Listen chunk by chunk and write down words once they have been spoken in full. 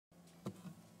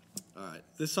All right,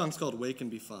 this song's called Wake and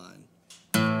Be Fine.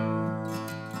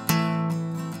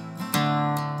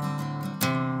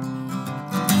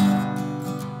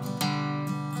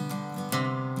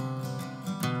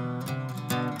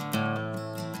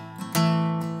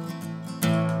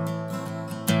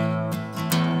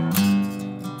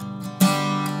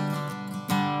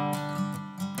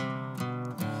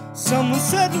 Someone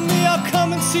said to me, I'll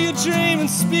come into your dream and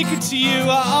speak it to you.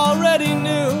 I already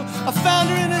knew. I found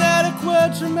her in an attic where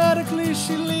dramatically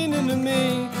she leaned into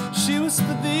me. She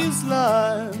whispered these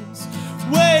lines: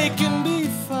 wake and be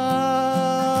fine.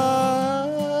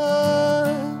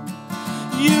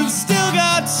 You've still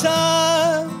got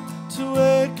time to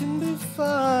wake and be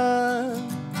fine.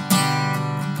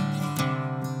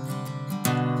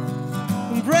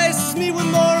 Embraces me with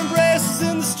more embraces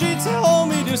in the streets that hold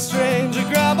me to stranger.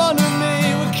 Grab onto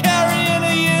me, we're carrying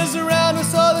our years around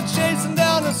us, all the chasing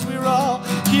down us. We're all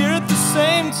here at the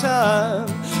same time.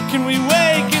 Can we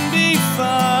wake and be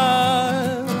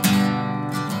fine?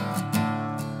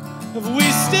 Have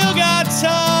we still got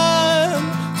time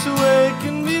to wake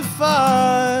and be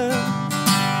fine?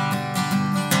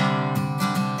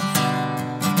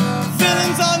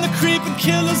 Villains on the creep and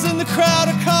killers in the crowd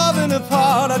are carving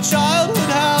apart our childhood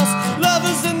house.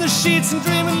 Lovers in the sheets and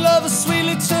dreaming lovers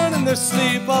sweetly turning their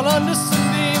sleep all under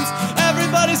sunbeams.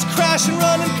 Everybody's crashing,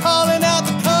 running, calling out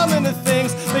the common of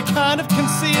things they kind of can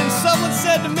see. And someone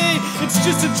said to me, it's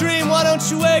just a dream, why don't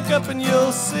you wake up and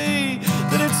you'll see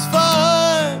that it's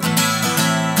fine.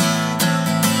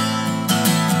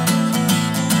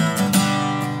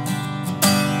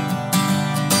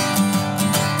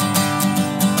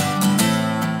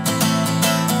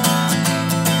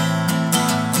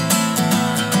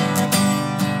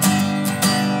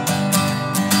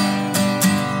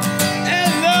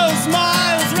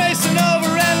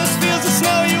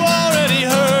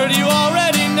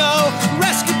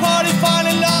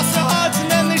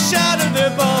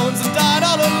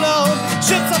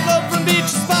 Ships afloat from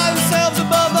beaches by themselves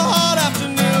above the hot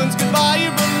afternoons. Goodbye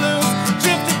your balloons,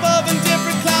 drift above in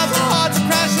different clouds. Our hearts are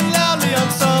crashing loudly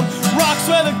on some rocks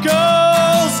where the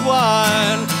girls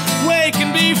whine. Wake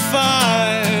and be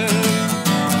fine.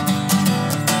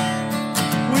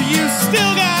 Well, you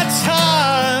still got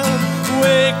time.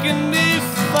 Wake and be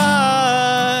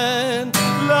fine.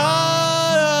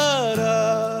 La da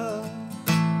da.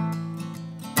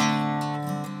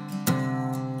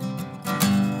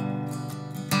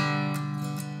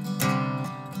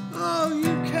 Oh,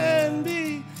 you can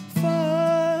be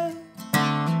fine.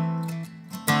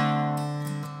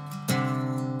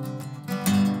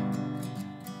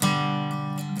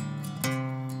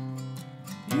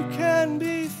 You can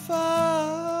be fine.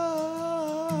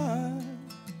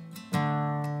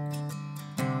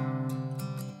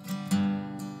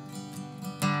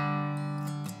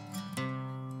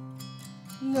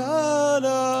 La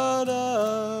da da.